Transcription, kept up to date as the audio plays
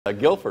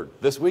Guilford,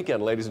 this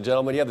weekend, ladies and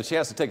gentlemen, you have the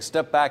chance to take a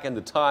step back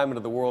into time, into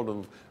the world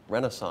of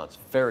Renaissance,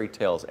 fairy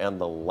tales, and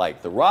the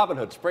like. The Robin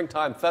Hood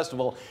Springtime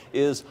Festival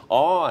is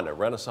on, a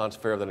Renaissance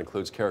fair that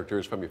includes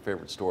characters from your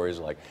favorite stories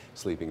like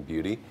Sleeping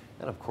Beauty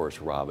and, of course,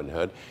 Robin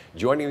Hood.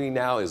 Joining me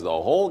now is the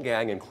whole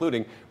gang,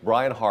 including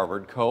Brian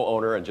Harvard,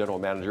 co-owner and general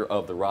manager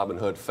of the Robin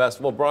Hood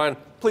Festival. Brian,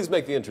 please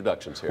make the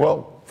introductions here.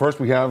 Well, first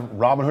we have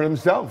Robin Hood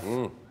himself.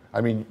 I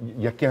mean,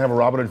 you can't have a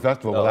Robin Hood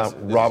festival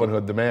without Robin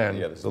Hood, the man,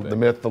 the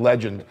myth, the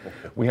legend.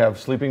 We have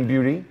Sleeping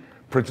Beauty,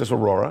 Princess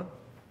Aurora,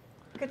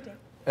 Good day.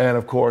 and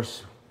of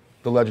course,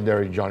 the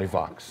legendary Johnny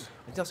Fox.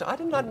 I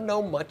did not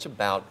know much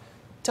about.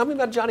 Tell me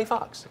about Johnny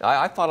Fox.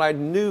 I thought I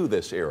knew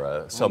this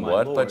era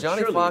somewhat, Lord, but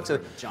Johnny surely Fox.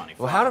 you've heard of Johnny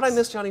Well, how did I Fox.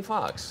 miss Johnny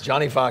Fox?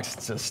 Johnny Fox,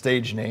 it's a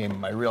stage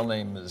name. My real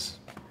name is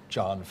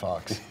John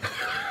Fox.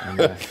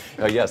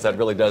 Yes, that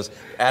really does.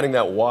 Adding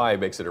that Y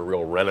makes it a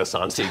real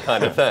Renaissance-y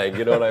kind of thing.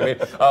 You know what I mean?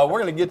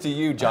 We're going to get to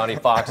you, Johnny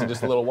Fox, in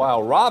just a little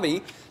while.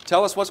 Robbie,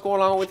 tell us what's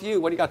going on with you.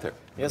 What do you got there?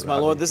 Yes, my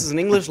lord, this is an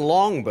English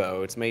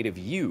longbow. It's made of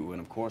yew, and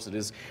of course it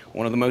is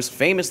one of the most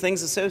famous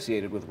things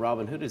associated with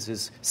Robin Hood is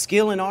his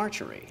skill in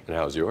archery. And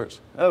how's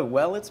yours? Oh,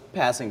 well, it's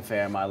passing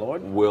fair, my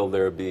lord. Will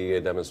there be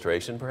a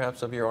demonstration,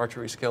 perhaps, of your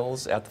archery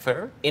skills at the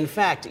fair? In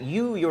fact,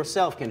 you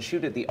yourself can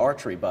shoot at the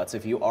archery butts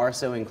if you are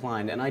so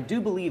inclined, and I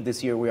do believe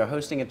this year we are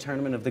hosting a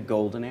tournament of the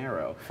Golden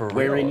Arrow,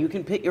 wherein you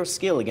can pit your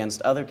skill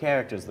against other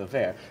characters of the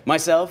fair.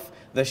 Myself,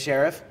 the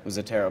sheriff, who's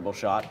a terrible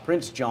shot.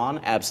 Prince John,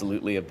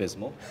 absolutely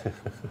abysmal.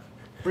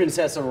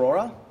 Princess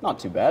Aurora, not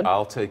too bad.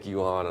 I'll take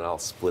you on and I'll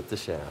split the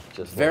shaft.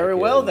 Just Very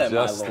like well in, then,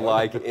 my just lord.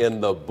 like in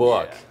the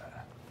book.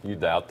 You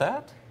doubt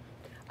that?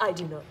 I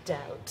do not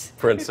doubt.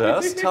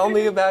 Princess, tell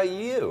me about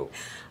you.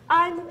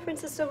 I'm the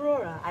Princess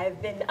Aurora. I've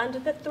been under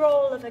the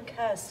thrall of a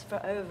curse for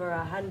over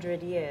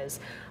 100 years.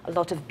 A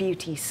lot of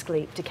beauty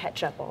sleep to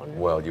catch up on.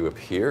 Well, you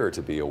appear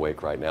to be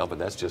awake right now, but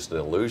that's just an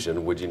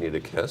illusion. Would you need a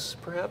kiss,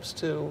 perhaps,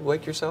 to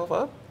wake yourself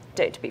up?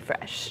 Don't be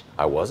fresh.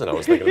 I wasn't. I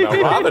was thinking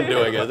about Robin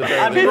doing it.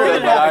 I'd be more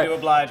than happy to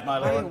oblige, my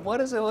I lord. mean,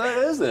 what is it? What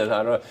is it?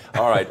 I don't know.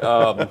 All right.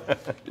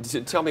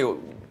 Tell me,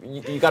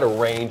 you got a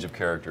range of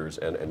characters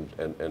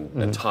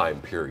and time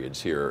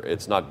periods here.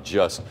 It's not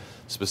just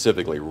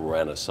specifically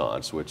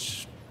Renaissance,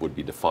 which would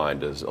be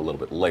defined as a little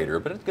bit later,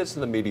 but it gets to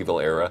the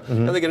medieval era,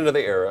 and they get into the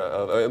era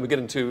of, and we get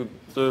into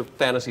the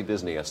fantasy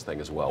Disney-esque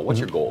thing as well. What's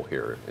your goal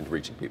here in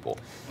reaching people?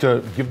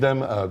 To give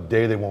them a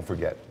day they won't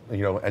forget.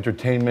 You know,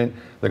 entertainment,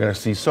 they're going to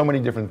see so many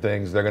different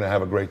things, they're going to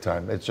have a great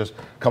time. It's just,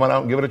 come on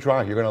out and give it a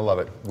try. You're going to love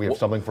it. We have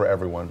something for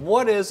everyone.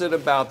 What is it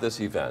about this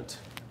event,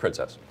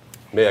 Princess?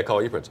 May I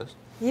call you Princess?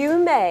 You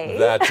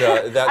may.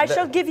 I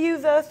shall give you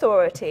the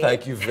authority.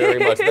 Thank you very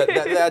much.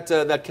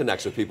 That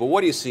connects with people.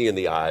 What do you see in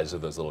the eyes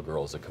of those little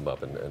girls that come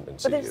up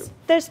and see you?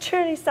 There's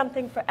truly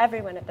something for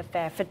everyone at the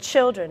fair, for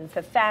children,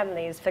 for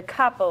families, for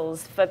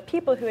couples, for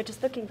people who are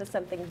just looking for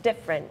something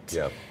different.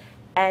 Yeah.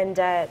 And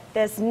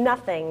there's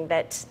nothing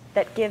that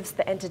gives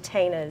the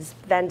entertainers,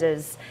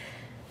 vendors,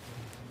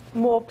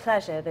 more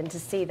pleasure than to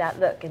see that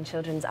look in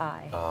children's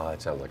eye.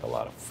 It sounds like a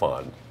lot of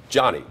fun.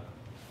 Johnny,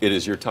 it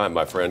is your time,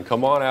 my friend.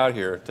 Come on out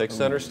here. Take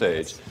center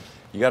stage.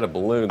 You got a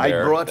balloon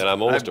there, and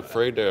I'm almost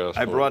afraid to.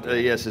 I brought,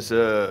 yes, it's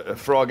a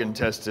frog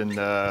intestine,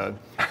 and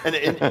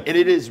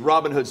it is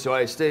Robin Hood, so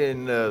I stay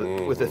in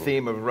with the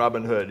theme of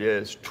Robin Hood,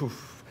 yes.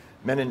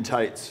 Men in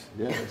tights,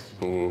 yes.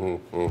 I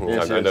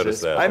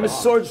noticed that. I'm a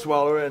sword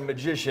swallower and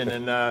magician,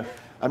 and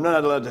I'm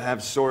not allowed to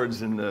have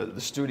swords in the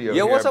studio.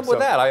 Yeah, here, what's up with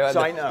that?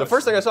 I know. The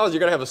first thing I saw is you're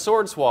going to have a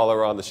sword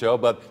swallower on the show,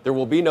 but there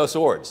will be no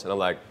swords. And I'm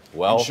like,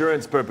 well.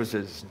 Insurance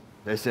purposes,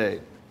 they say.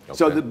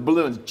 So the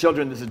balloons,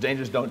 children, this is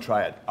dangerous, don't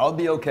try it. I'll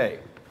be okay.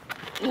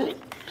 Oh,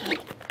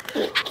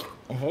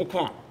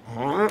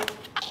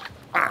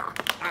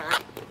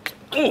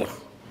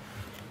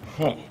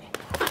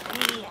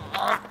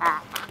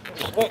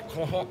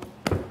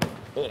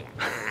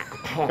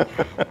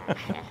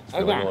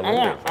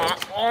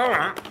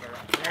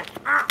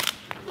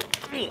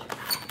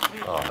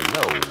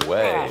 no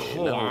way.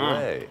 No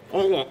way.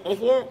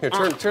 Here,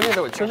 turn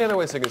the other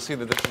way so you can see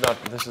that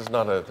this is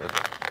not a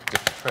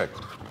different trick.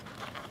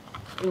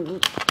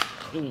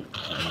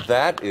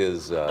 That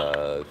is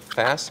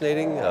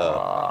fascinating.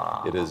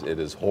 It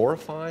is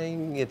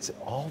horrifying. It's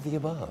all the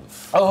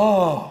above.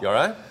 Oh. You all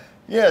right?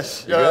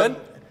 Yes. You good?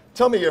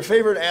 Tell me your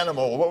favorite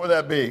animal. What would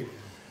that be?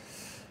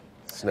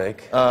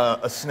 Snake.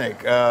 A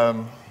snake.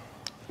 No,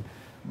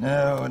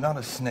 not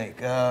a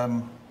snake. You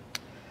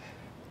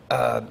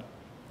got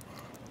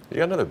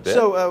another bid?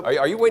 So,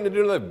 are you waiting to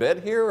do another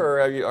bid here,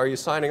 or are you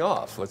signing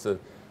off? What's the?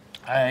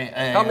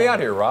 Help me out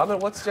here, Robin.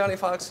 What's Johnny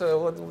Fox?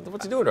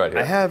 What's he doing right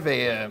here? I have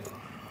a.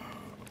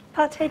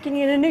 Partaking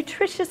in a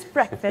nutritious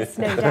breakfast,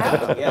 no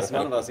doubt. Yes,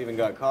 none of us even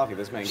got coffee.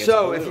 This man gets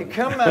So, a if you balloon.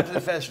 come out to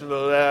the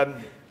festival,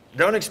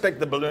 don't expect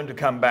the balloon to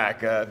come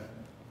back.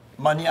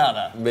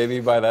 Mañana. Maybe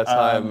by that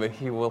time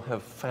he will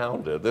have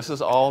found it. This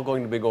is all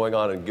going to be going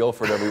on in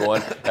Guilford,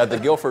 everyone, at the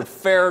Guilford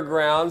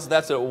Fairgrounds.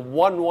 That's at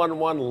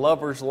 111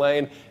 Lovers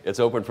Lane. It's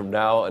open from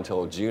now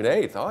until June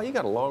 8th. Oh, you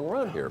got a long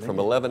run here, from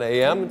 11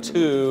 a.m.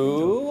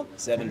 to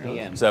 7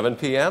 p.m. 7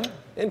 p.m.,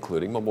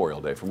 including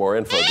Memorial Day. For more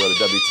info, go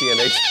to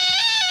WTNH.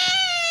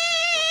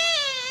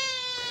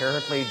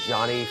 Apparently,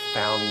 Johnny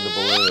found the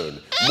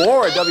balloon.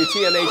 More at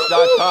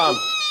WTNH.com.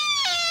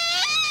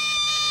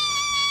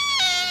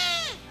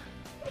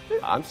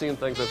 I'm seeing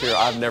things up here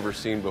I've never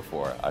seen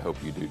before. I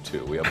hope you do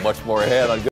too. We have much more ahead on